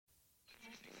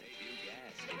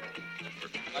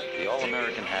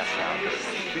American half pound. This is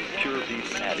 2 pure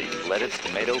beef patties, lettuce,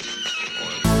 tomato.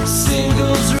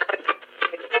 Singles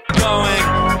going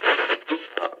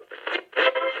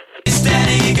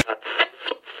steady.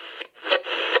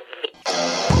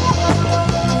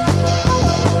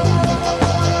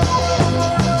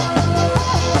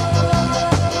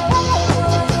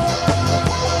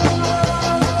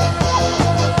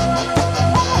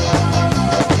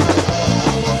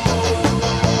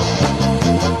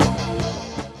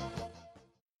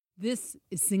 This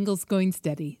is Singles Going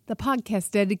Steady, the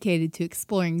podcast dedicated to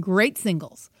exploring great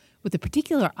singles with a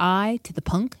particular eye to the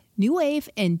punk, new wave,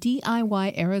 and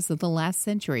DIY eras of the last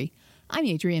century. I'm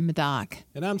Adrienne Madoc.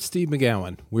 And I'm Steve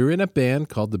McGowan. We're in a band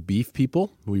called the Beef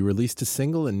People. We released a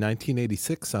single in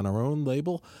 1986 on our own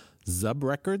label, Zub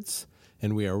Records,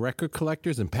 and we are record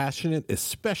collectors and passionate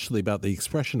especially about the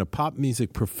expression of pop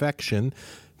music perfection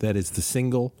that is the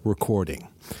single recording.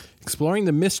 Exploring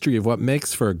the mystery of what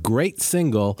makes for a great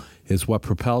single is what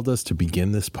propelled us to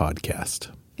begin this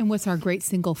podcast. And what's our great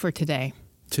single for today?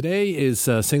 Today is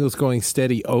Singles Going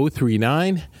Steady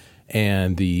 039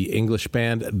 and the English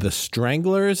band The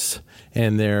Stranglers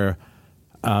and their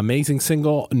amazing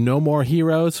single No More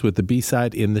Heroes with the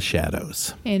B-side In the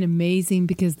Shadows. And amazing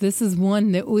because this is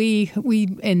one that we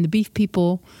and the Beef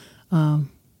People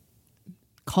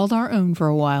called our own for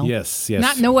a while. Yes.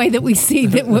 Not in a way that we see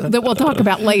that we'll talk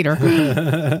about later.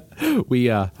 We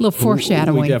little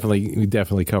foreshadowing. We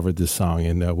definitely covered this song,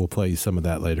 and we'll play you some of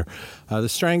that later. The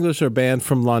Stranglers are a band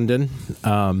from London.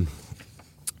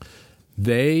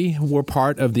 They were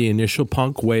part of the initial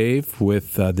punk wave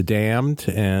with the Damned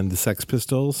and the Sex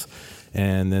Pistols,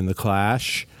 and then the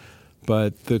Clash.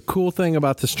 But the cool thing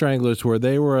about the Stranglers were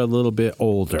they were a little bit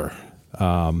older.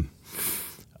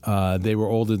 They were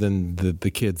older than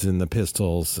the kids in the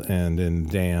Pistols and in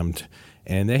Damned,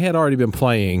 and they had already been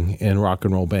playing in rock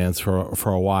and roll bands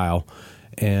for a while,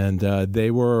 and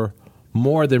they were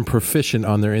more than proficient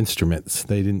on their instruments.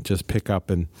 They didn't just pick up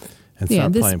and start playing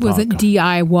punk. Yeah, this wasn't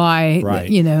DIY, right?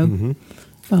 You know,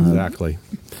 Exactly.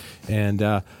 And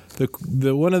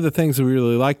the one of the things that we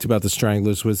really liked about the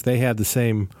Stranglers was they had the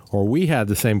same, or we had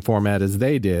the same format as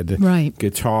they did. Right.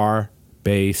 Guitar,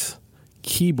 bass,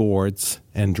 keyboards,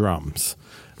 and drums.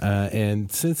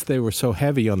 And since they were so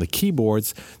heavy on the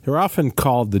keyboards, they were often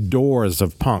called the Doors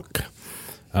of punk.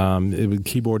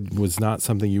 Keyboard was not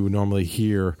something you would normally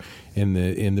hear in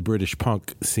the British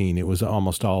punk scene. It was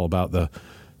almost all about the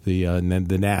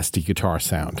nasty guitar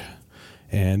sound.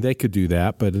 And they could do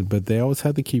that, but they always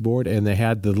had the keyboard, and they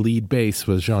had the lead bass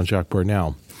was Jean-Jacques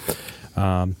Burnel.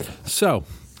 So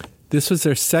this was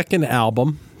their second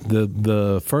album.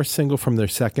 The first single from their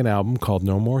second album called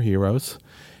No More Heroes,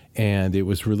 and it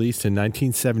was released in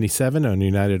 1977 on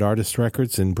United Artists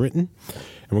Records in Britain,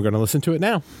 and we're going to listen to it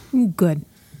now. Ooh, good.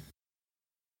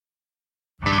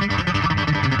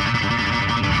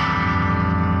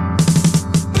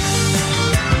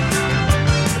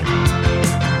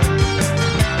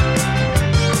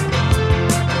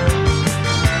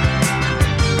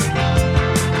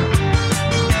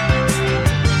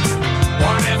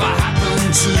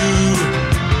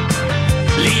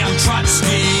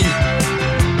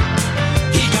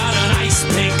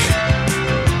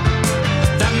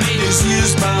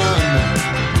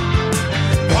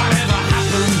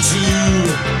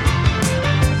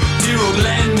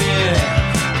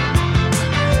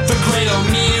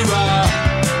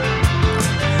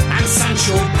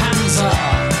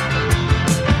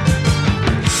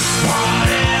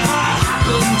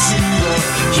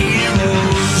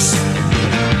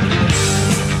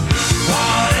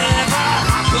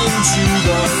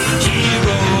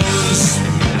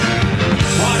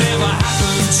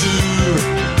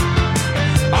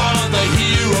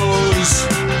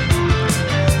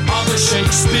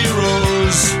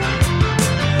 Shakespeare's,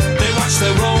 they watch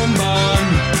their own burn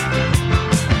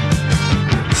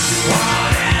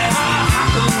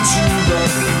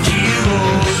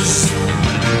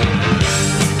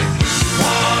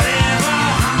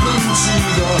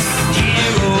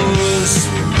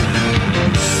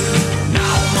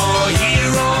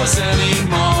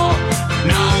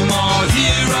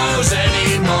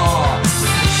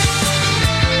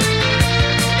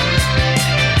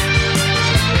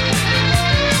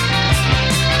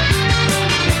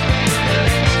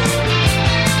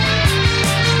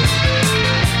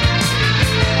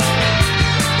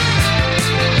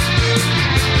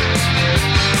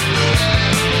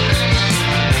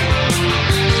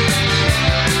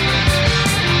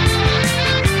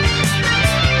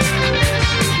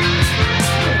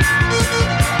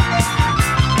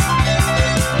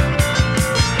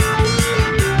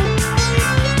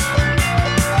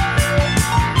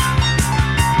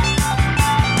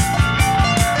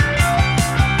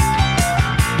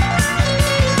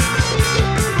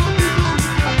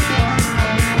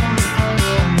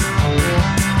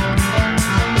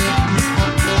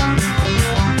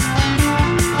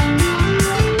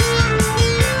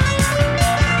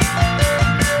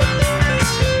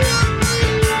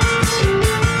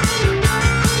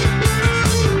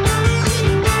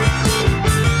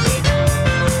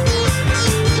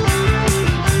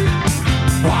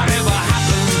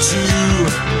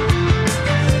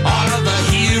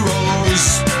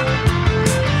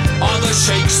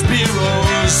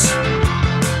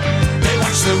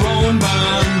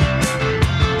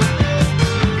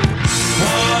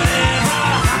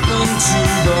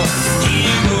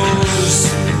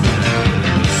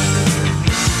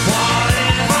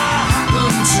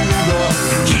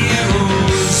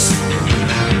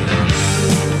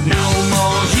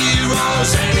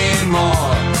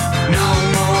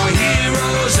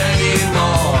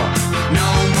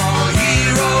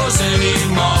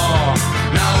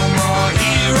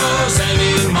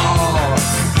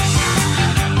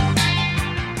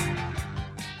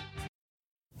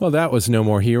Well, that was No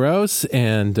More Heroes,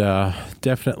 and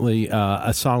definitely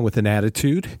a song with an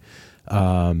attitude.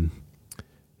 The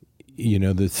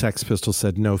Sex Pistols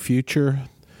said no future.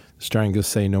 Stranglers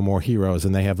say no more heroes,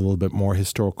 and they have a little bit more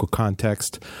historical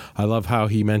context. I love how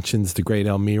he mentions the great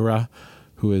Elmira,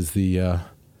 who is the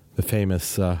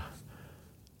famous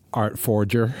art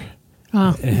forger.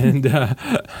 Oh. And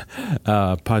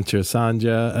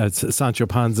Sancho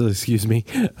Panza, excuse me,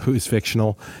 who's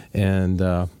fictional,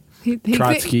 and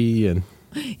Trotsky, and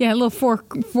yeah, a little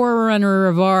forerunner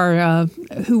of our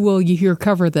 "Who Will You Hear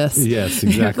Cover This?" Yes,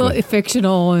 exactly.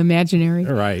 Fictional, imaginary.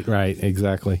 Right,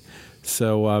 exactly.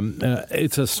 So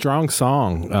it's a strong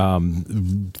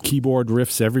song. Keyboard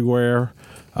riffs everywhere.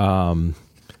 Some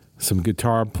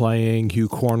guitar playing. Hugh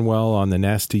Cornwell on the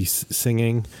nasty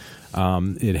singing.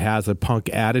 It has a punk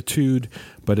attitude,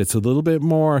 but it's a little bit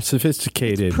more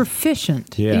sophisticated. It's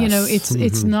proficient. Yes.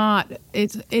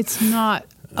 It's not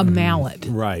a mallet.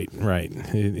 Right.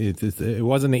 It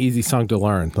wasn't an easy song to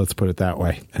learn. Let's put it that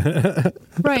way.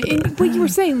 Right. And what you were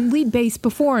saying, lead bass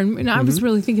before, and I was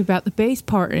really thinking about the bass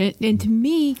part. And to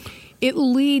me, it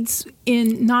leads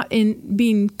in not in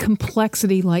being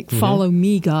complexity like Follow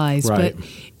Me guys, right.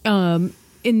 but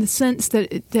in the sense that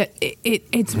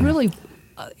it's really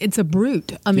it's a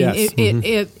brute. I mean, Yes.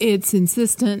 it's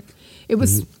insistent. It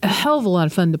was a hell of a lot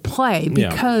of fun to play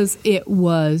because it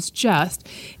was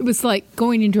like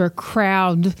going into a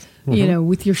crowd,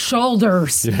 with your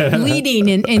shoulders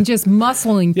leading and just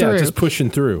muscling through. Yeah, just pushing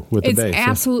through with the bass. It's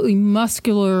absolutely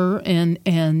muscular and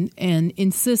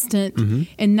insistent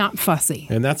and not fussy.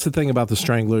 And that's the thing about the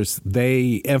Stranglers.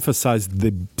 They emphasize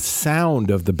the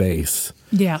sound of the bass.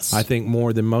 Yes. I think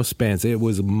more than most bands. It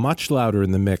was much louder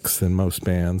in the mix than most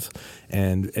bands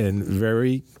and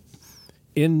very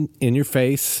in your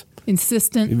face,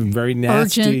 insistent, very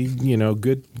nasty, urgent.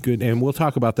 Good, and we'll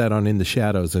talk about that on In the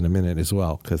Shadows in a minute as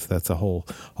well, because that's a whole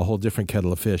different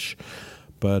kettle of fish.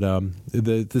 But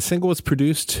the single was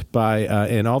produced by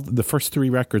and all the first 3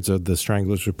 records of the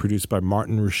Stranglers were produced by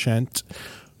Martin Rushent,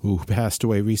 who passed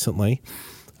away recently.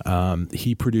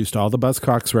 He produced all the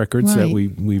Buzzcocks records that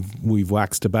we've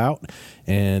waxed about,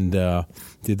 and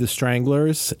did the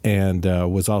Stranglers, and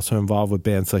was also involved with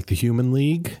bands like the Human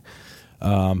League.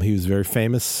 He was very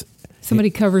famous. Somebody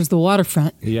covers the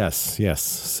waterfront. Yes.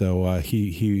 So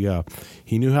he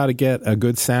knew how to get a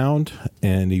good sound,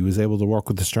 and he was able to work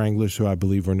with the Stranglers, who I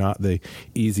believe were not the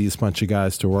easiest bunch of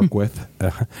guys to work with.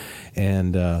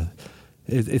 And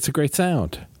it's a great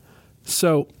sound.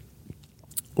 So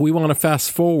we want to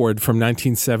fast forward from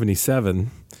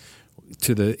 1977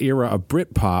 to the era of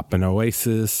Britpop and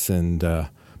Oasis and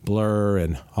Blur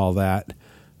and all that.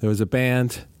 There was a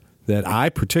band that I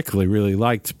particularly really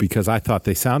liked because I thought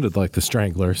they sounded like the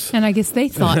Stranglers. And I guess they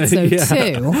thought so,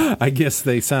 too. I guess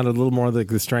they sounded a little more like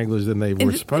the Stranglers than they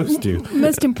were supposed to.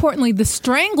 Most importantly, the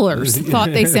Stranglers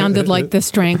thought they sounded like the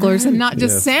Stranglers and not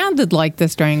just sounded like the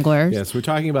Stranglers. Yes, we're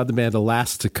talking about the band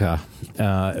Elastica,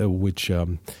 which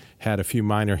had a few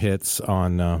minor hits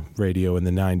on radio in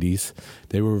the 90s.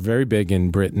 They were very big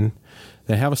in Britain.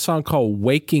 They have a song called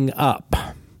Waking Up.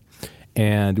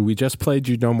 And we just played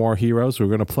you No More Heroes. We're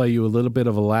going to play you a little bit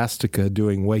of Elastica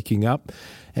doing Waking Up.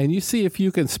 And you see if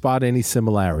you can spot any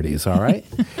similarities, all right?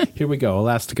 Here we go,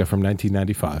 Elastica from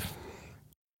 1995.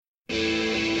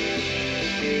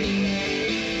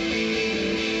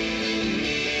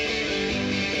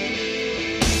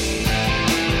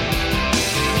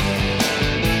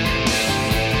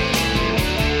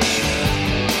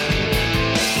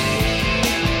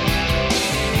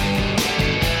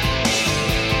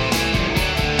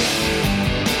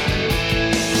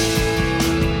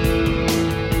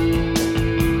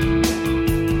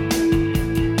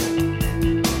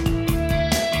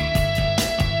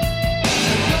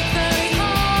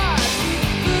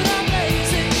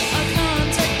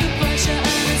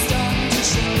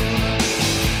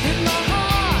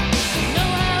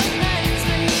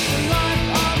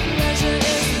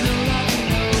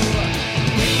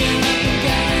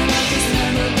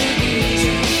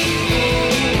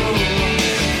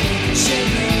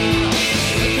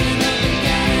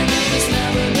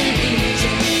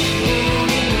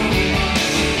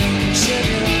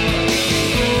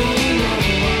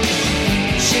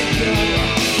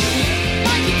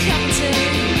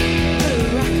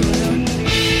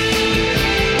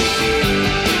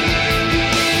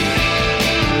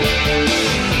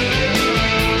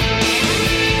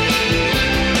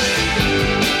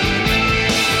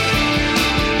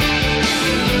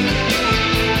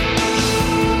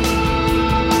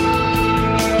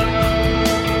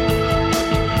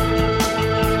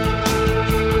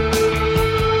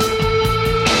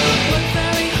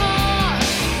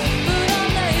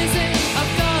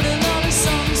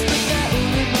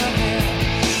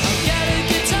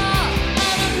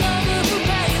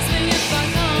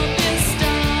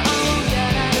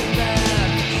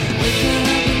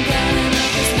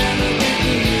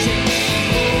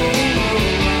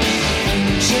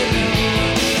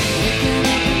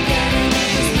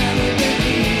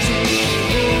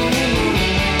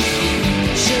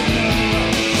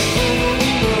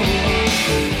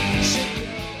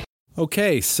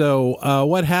 Okay, so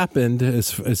what happened,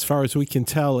 as far as we can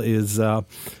tell, is the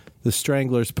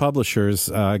Stranglers publishers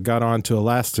got onto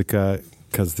Elastica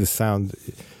because this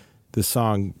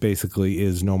song basically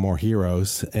is "No More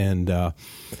Heroes," and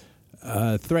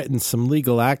threatened some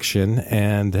legal action,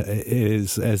 and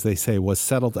is, as they say, was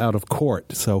settled out of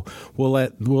court. So we'll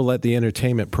let the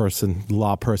entertainment person,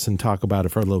 law person, talk about it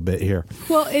for a little bit here.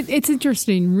 Well, it's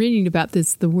interesting reading about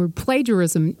this. The word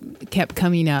plagiarism kept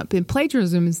coming up, and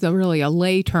plagiarism is really a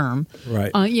lay term, Right?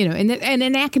 and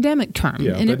an academic term,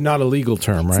 Yeah, and but not a legal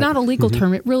term, right? It's not a legal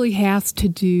term. It really has to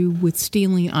do with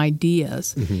stealing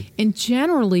ideas, and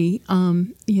generally,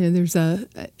 there's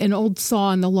an old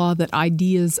saw in the law that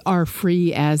ideas are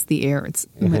free as the air. It's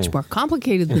much more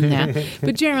complicated than that.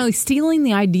 But generally, stealing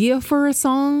the idea for a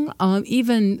song,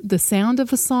 even the sound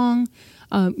of a song,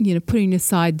 putting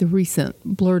aside the recent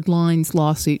Blurred Lines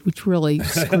lawsuit, which really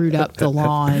screwed up the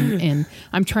law, and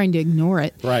I'm trying to ignore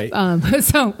it. Right.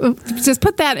 So just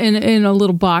put that in a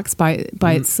little box by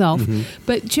itself.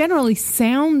 But generally,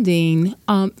 sounding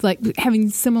like having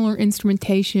similar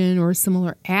instrumentation or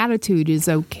similar attitude is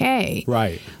okay.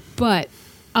 Right. But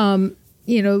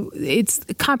it's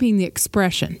copying the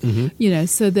expression,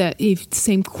 so that if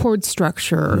same chord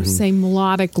structure, same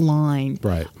melodic line.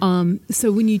 Right.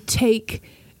 So when you take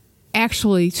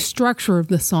actually structure of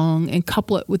the song and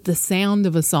couple it with the sound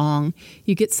of a song,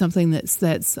 you get something that's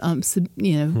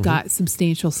got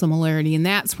substantial similarity, and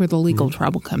that's where the legal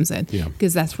trouble comes in,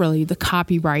 because that's really the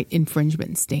copyright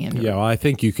infringement standard. Yeah, well, I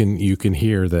think you can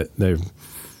hear that they've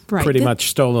pretty much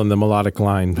stolen the melodic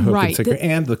line, hook and sinker,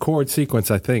 and the chord sequence.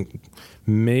 I think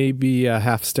maybe a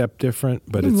half step different,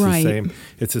 but it's the same.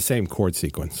 It's the same chord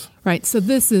sequence. Right. So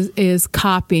this is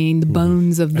copying the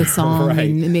bones of the song, Right.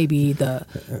 and maybe the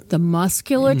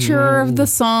musculature of the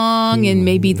song, and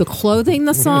maybe the clothing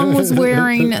the song was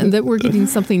wearing. That we're getting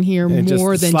something here And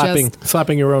more than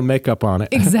slapping your own makeup on it.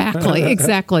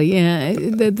 Exactly. Yeah.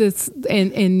 This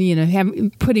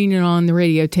and putting it on the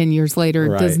radio 10 years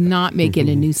later does not make it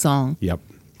a new song. Yep.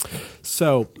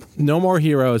 So, No More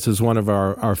Heroes is one of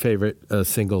our favorite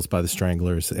singles by the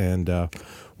Stranglers, and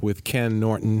with Ken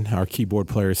Norton, our keyboard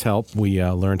player's help, we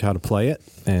learned how to play it,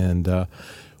 and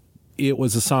it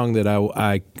was a song that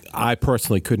I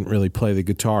personally couldn't really play the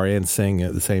guitar and sing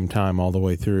at the same time all the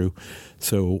way through.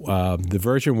 So the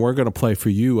version we're going to play for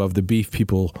you of the Beef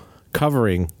People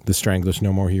covering the Stranglers'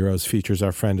 No More Heroes features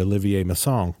our friend Olivier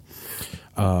Masson.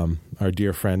 Our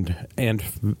dear friend and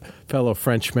fellow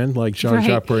Frenchman, like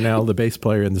Jean-Jacques Brunel, the bass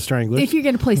player in the Stranglers. If you're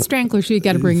going to play Stranglers, you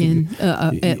got to bring in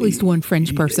at least one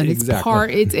French person. It's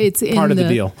Exactly. It's in part of the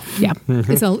deal. Yeah,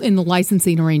 it's in the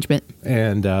licensing arrangement.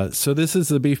 And so this is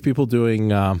the Beef People doing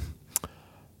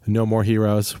No More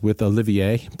Heroes with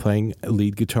Olivier playing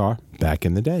lead guitar back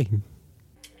in the day.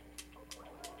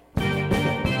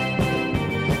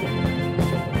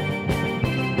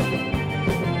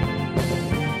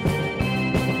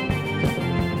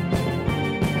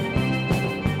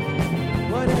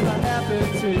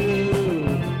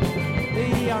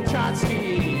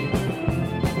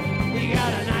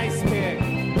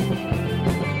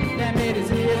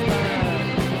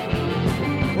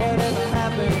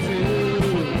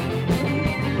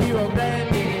 Hero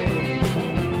Randy,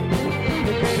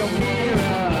 the great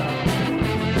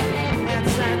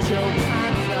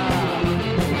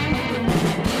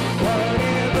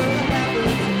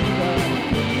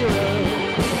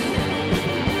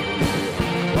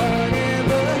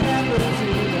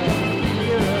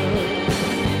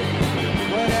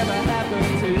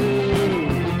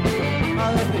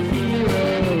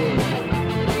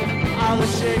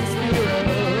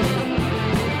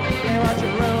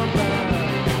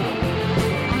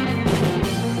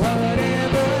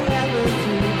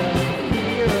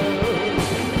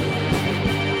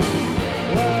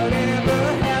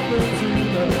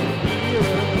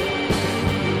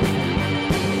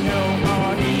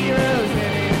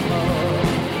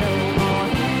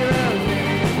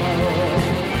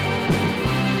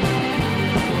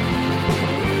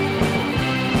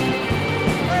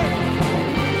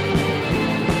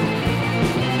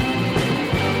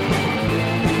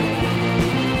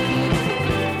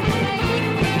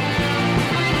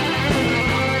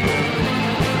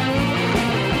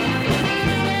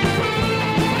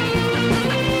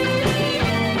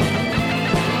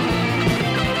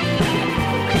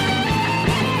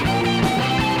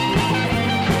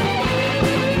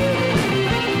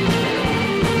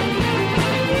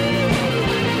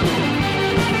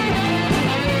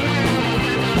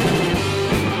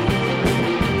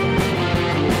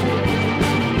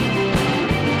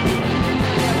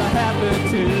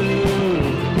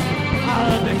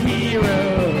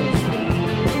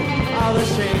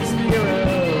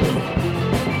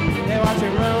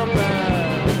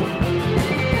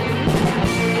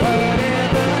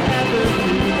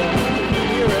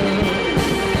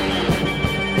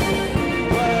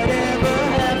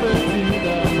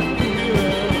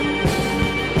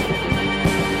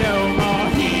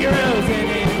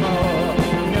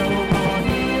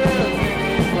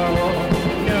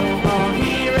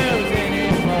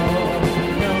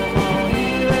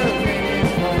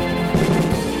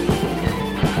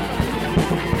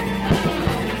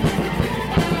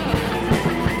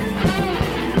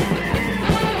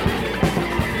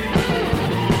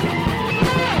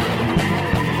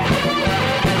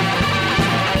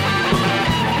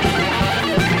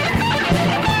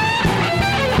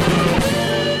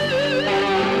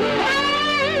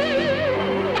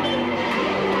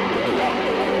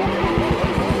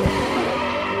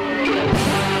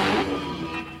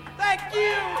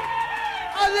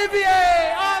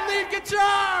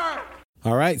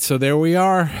right, so there we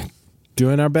are,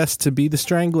 doing our best to be the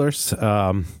Stranglers.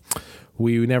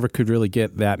 We never could really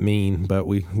get that mean, but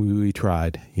we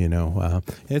tried, you know.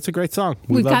 It's a great song.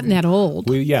 We've gotten that old.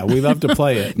 We love to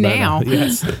play it. Now. But,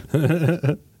 yes.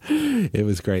 It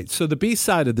was great. So the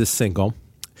B-side of this single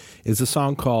is a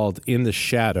song called In the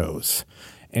Shadows.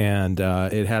 And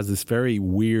it has this very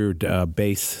weird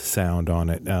bass sound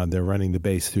on it. They're running the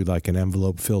bass through like an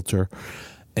envelope filter.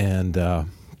 And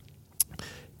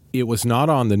it was not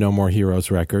on the No More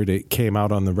Heroes record. It came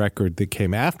out on the record that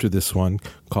came after this one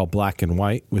called Black and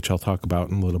White, which I'll talk about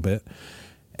in a little bit.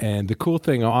 And the cool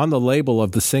thing, on the label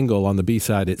of the single, on the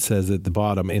B-side, it says at the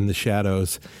bottom, In the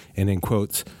Shadows, and in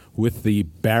quotes, with the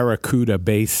Barracuda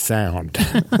bass sound.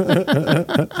 I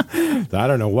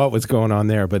don't know what was going on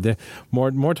there, but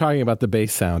more talking about the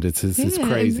bass sound. It's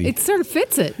crazy. It sort of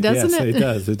fits it, doesn't it?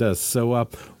 Yes, it does. So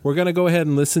we're going to go ahead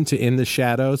and listen to In the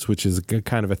Shadows, which is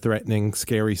kind of a threatening,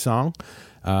 scary song.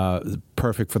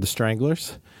 Perfect for the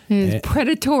Stranglers.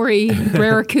 Predatory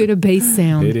Barracuda bass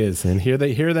sound. It is. And here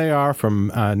they are from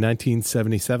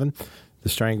 1977, the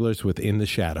Stranglers with In the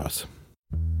Shadows.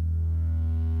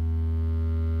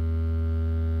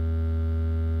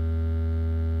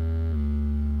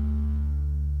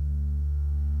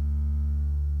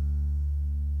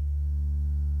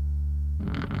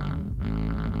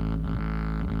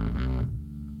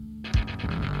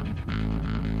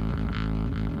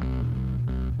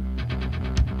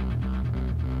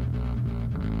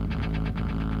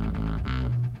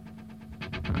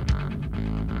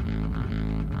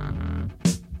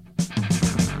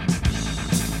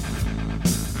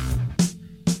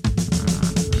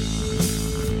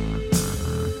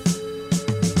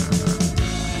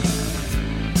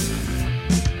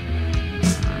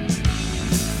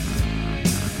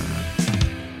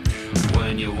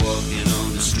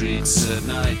 Streets at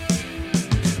night,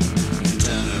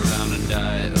 turn around and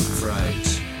die of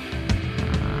fright.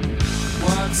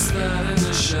 What's that in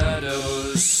the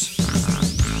shadows?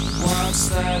 What's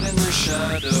that in the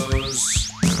shadows?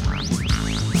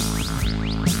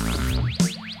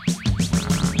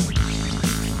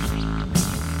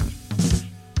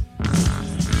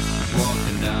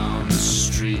 Walking down the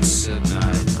streets at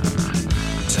night,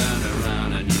 turn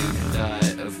around and you can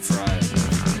die of fright.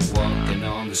 Walking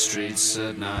on the streets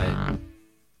at night,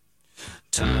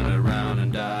 turn around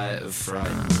and die of fright.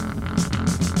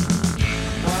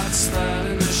 What's that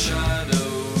in the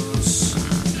shadows?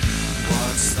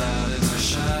 What's that in the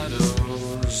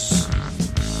shadows?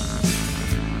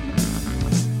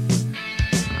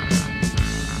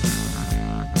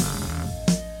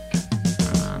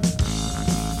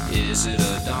 Is it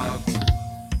a dog?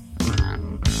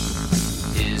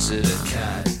 Is it a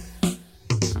cat?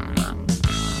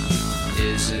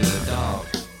 Is it a dog?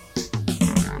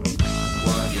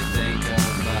 What do you think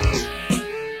about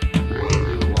when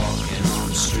you're walking on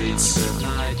the streets at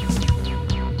night?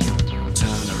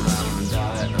 Turn around and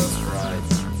die of fright.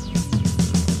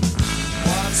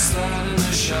 What's that in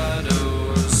the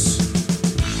shadows?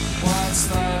 What's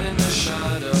that in the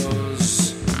shadows?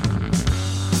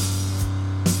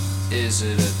 Is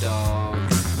it a dog?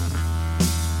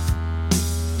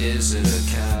 Is it a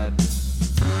cat?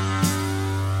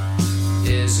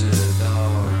 Is it a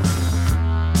dog?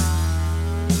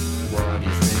 What do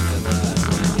you think of that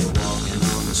when you're walking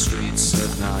on the streets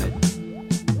at night?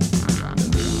 The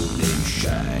moon is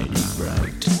shining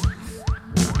bright.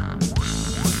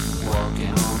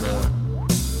 Walking on the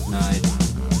night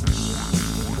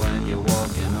when you're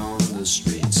walking on the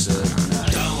streets at night.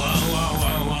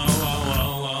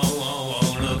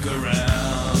 Look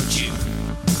around you.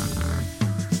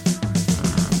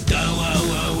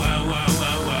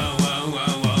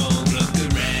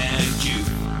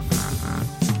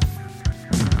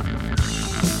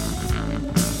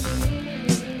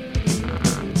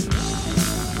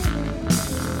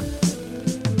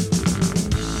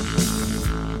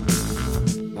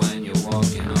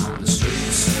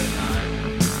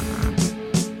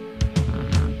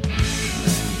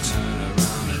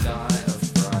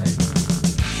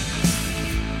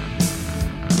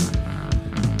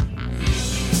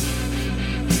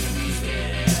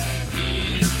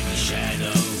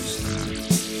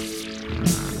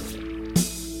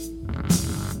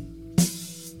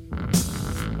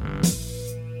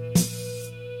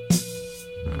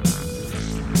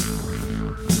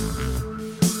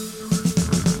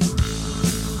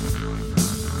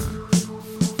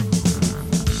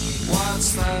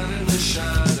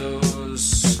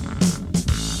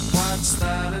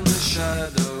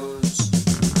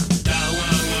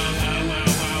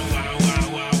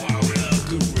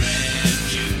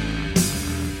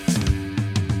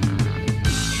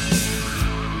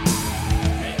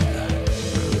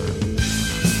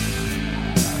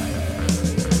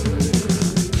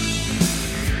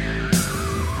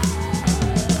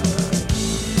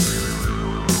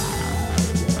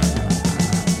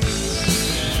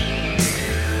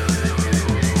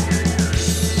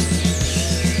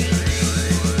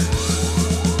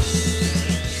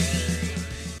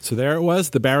 So there it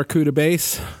was, the Barracuda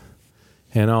bass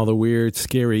and all the weird,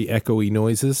 scary, echoey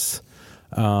noises.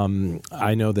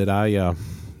 I know that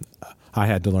I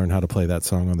had to learn how to play that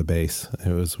song on the bass.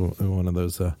 It was one of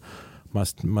those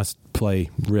must play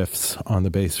riffs on the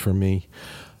bass for me.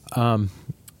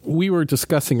 We were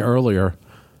discussing earlier,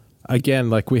 again,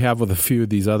 like we have with a few of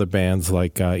these other bands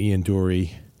like Ian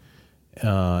Dury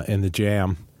and the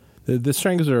Jam. The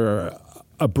Stranglers are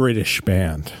a British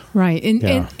band. Right.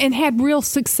 And had real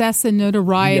success and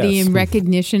notoriety and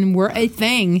recognition, were a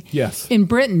thing in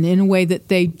Britain in a way that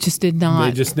they just did not.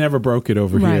 They just never broke it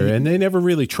over here. And they never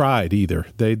really tried either.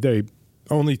 They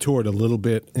only toured a little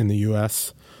bit in the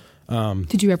U.S.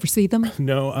 Did you ever see them?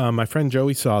 No. My friend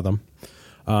Joey saw them.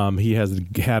 He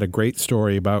had a great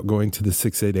story about going to the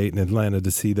 688 in Atlanta to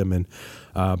see them and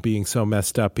being so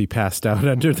messed up he passed out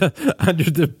under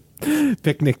the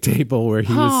picnic table where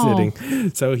he was sitting.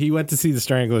 So he went to see the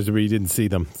Stranglers, but he didn't see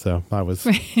them. So I was,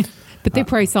 but they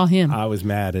probably saw him. I was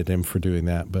mad at him for doing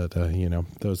that. But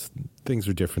those things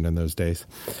were different in those days.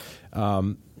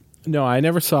 No, I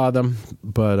never saw them,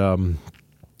 but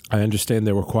I understand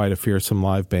they were quite a fearsome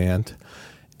live band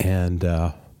and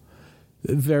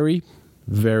very,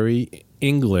 very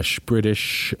English,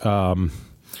 British.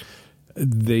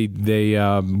 They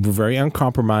were very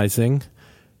uncompromising.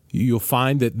 You'll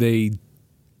find that they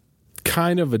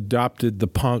kind of adopted the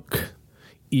punk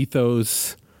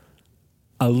ethos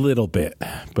a little bit,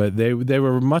 but they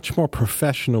were much more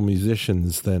professional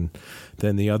musicians than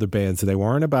the other bands. They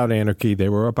weren't about anarchy. They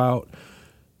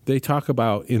talk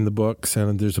about in the books,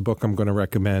 and there's a book I'm going to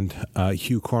recommend,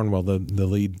 Hugh Cornwell, the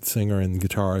lead singer and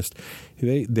guitarist.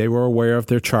 They were aware of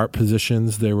their chart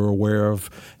positions. They were aware of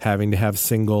having to have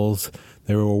singles.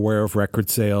 They were aware of record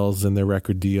sales and their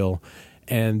record deal.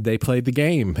 And they played the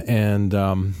game,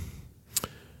 and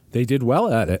they did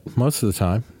well at it most of the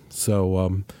time.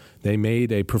 So they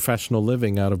made a professional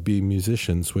living out of being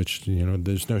musicians, which,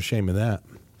 there's no shame in that.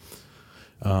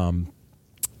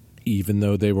 Even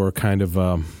though they were kind of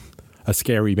a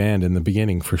scary band in the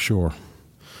beginning, for sure.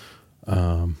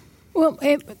 Well,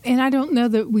 and I don't know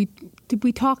that did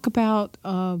we talk about,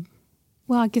 well,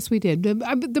 I guess we did.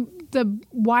 The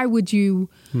why would you...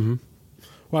 Mm-hmm.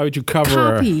 Why would you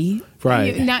cover copy?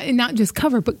 Right, not just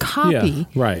cover, but copy.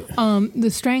 Yeah, right. The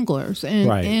Stranglers,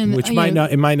 and which might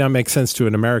not make sense to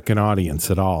an American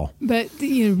audience at all. But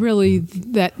really,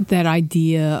 that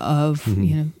idea of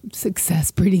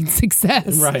success breeding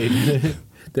success, right?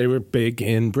 They were big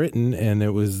in Britain, and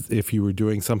it was if you were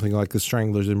doing something like the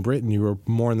Stranglers in Britain, you were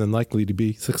more than likely to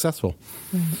be successful.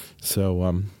 Right.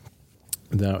 So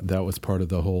that was part of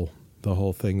the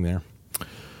whole thing there.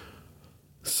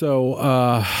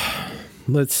 So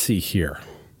let's see here.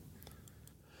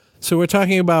 So we're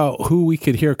talking about who we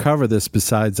could hear cover this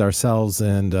besides ourselves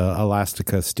and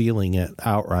Elastica stealing it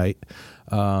outright.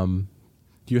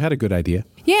 You had a good idea.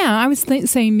 Yeah, I was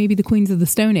saying maybe the Queens of the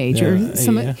Stone Age or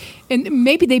some, and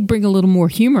maybe they bring a little more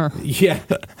humor. Yeah,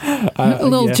 a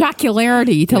little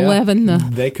jocularity to leaven the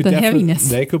heaviness.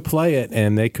 They could play it,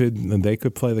 and they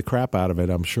could play the crap out of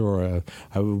it. I'm sure.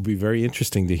 It would be very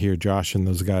interesting to hear Josh and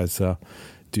those guys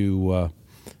do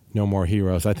No More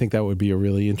Heroes. I think that would be a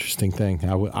really interesting thing.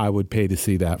 I would pay to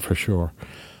see that for sure.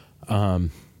 Do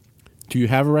you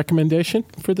have a recommendation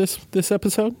for this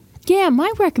episode? Yeah,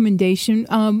 my recommendation,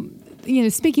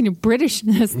 speaking of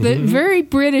Britishness, the very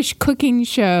British cooking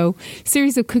show,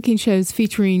 series of cooking shows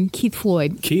featuring Keith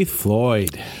Floyd. Keith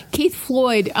Floyd,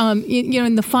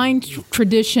 in the fine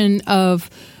tradition of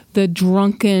the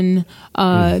drunken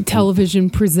television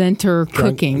presenter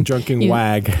cooking. Drunken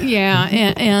wag.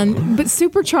 Yeah, but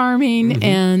super charming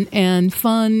and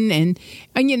fun and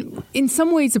in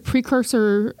some ways a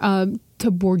precursor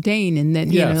to Bourdain, and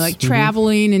that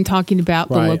traveling and talking about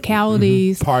the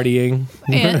localities, partying,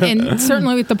 and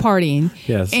certainly with the partying.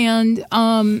 Yes, and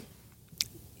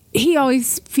he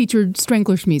always featured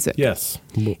Stranglers music. Yes,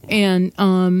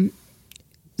 and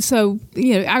so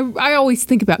I always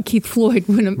think about Keith Floyd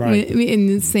when in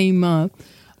the same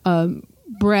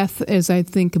breath as I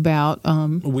think about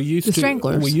the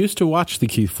Stranglers. We used to watch the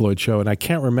Keith Floyd show, and I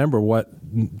can't remember what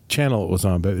channel it was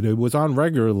on, but it was on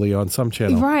regularly on some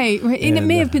channel. Right. And it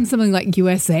may have been something like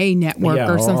USA Network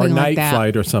or something like that. Night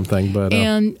Flight or something. But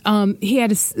and he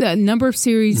had a number of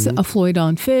series, Floyd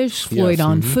on fish, Floyd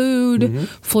on food,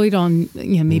 Floyd on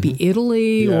maybe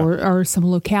Italy or some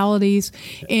localities.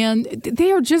 And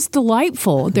they are just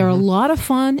delightful. They're a lot of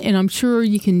fun, and I'm sure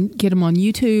you can get them on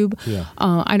YouTube. Yeah.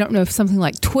 I don't know if something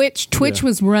like Twitch. Twitch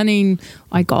was running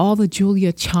like all the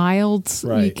Julia Childs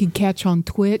you could catch on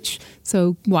Twitch. So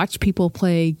also watch people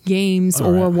play games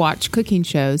or watch cooking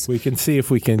shows. We can see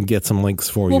if we can get some links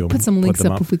for you. We'll put some links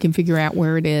them up if we can figure out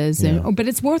where it is. Yeah. But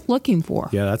it's worth looking for.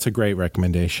 Yeah, that's a great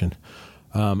recommendation.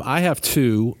 I have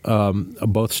two,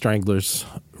 both Stranglers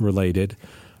related.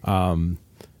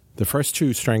 The first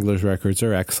two Stranglers records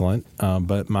are excellent,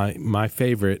 but my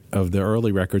favorite of the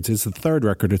early records is the third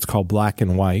record. It's called Black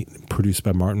and White, produced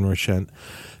by Martin Rochent.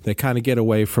 They kind of get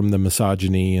away from the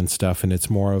misogyny and stuff, and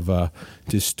it's more of a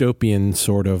dystopian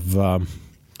sort of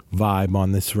vibe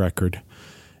on this record.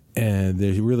 And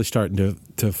they're really starting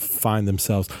to find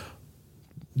themselves.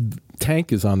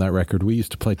 Tank is on that record. We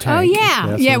used to play Tank. Oh,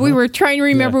 yeah. Yes, we were trying to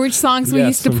remember which songs we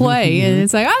used to play, and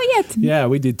it's like, oh, yeah. Yeah,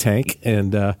 we did Tank,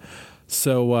 and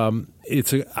so it's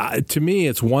to me,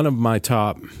 it's one of my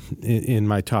top in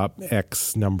my top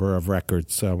X number of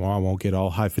records. So I won't get all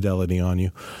high fidelity on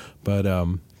you, but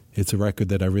it's a record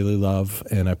that I really love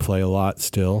and I play a lot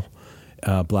still.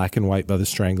 Black and White by the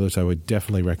Stranglers. I would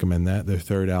definitely recommend that. Their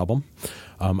third album.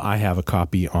 I have a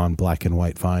copy on black and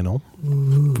white vinyl.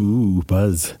 Ooh,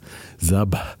 buzz,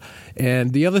 zub.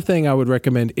 And the other thing I would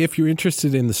recommend, if you're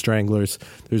interested in the Stranglers,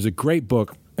 there's a great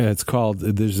book. And it's called,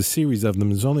 there's a series of them.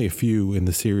 There's only a few in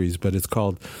the series, but it's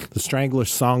called The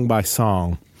Stranglers Song by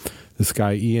Song. This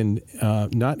guy, Jim.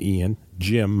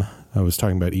 I was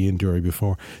talking about Ian Dury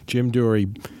before. Jim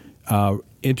Dury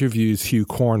interviews Hugh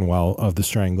Cornwell of the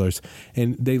Stranglers,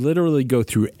 and they literally go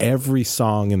through every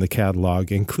song in the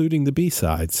catalog, including the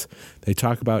B-sides. They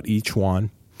talk about each one,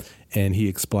 and he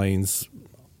explains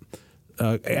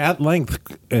at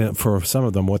length for some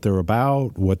of them what they're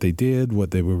about, what they did, what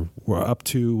they were up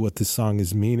to, what this song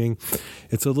is meaning.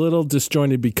 It's a little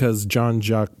disjointed because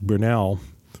Jean-Jacques Brunel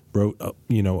wrote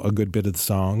a good bit of the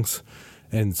songs,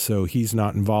 and so he's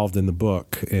not involved in the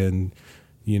book. And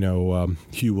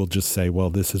Hugh will just say, well,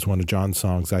 this is one of John's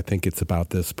songs. I think it's about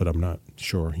this, but I'm not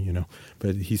sure,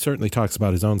 But he certainly talks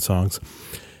about his own songs.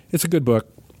 It's a good book.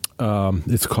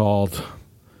 It's called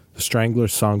The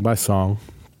Stranglers Song by Song.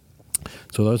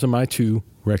 So those are my two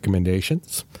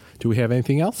recommendations. Do we have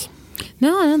anything else?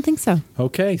 No, I don't think so.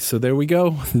 Okay, so there we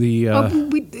go.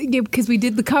 Because we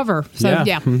did the cover. So,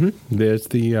 yeah. Mm-hmm. There's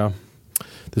the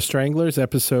Stranglers,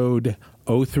 episode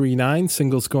 039,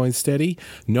 Singles Going Steady.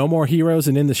 No More Heroes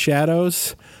and In the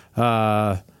Shadows.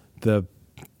 The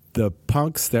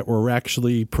punks that were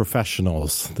actually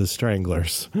professionals, the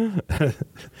Stranglers.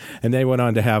 And they went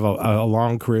on to have a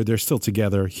long career. They're still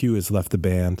together. Hugh has left the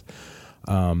band.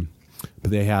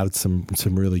 But they had some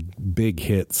really big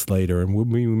hits later, and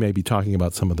we may be talking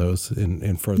about some of those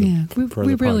in further. Yeah,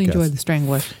 we really enjoyed the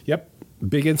Stranglers. Yep,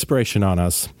 big inspiration on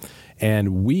us,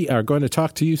 and we are going to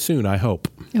talk to you soon, I hope.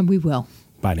 And we will.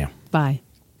 Bye now. Bye.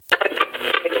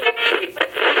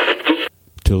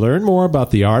 To learn more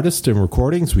about the artists and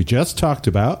recordings we just talked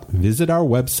about, visit our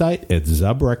website at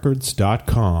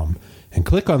zubrecords.com. and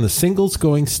click on the Singles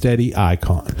Going Steady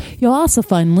icon. You'll also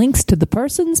find links to the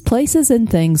persons, places, and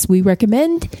things we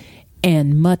recommend,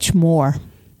 and much more.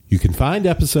 You can find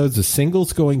episodes of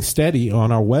Singles Going Steady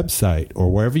on our website or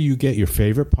wherever you get your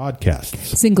favorite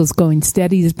podcasts. Singles Going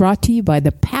Steady is brought to you by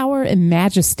the power and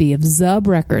majesty of Zub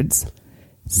Records.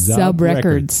 Zub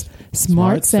Records.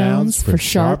 Smart sounds for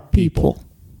sharp people.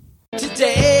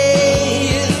 Today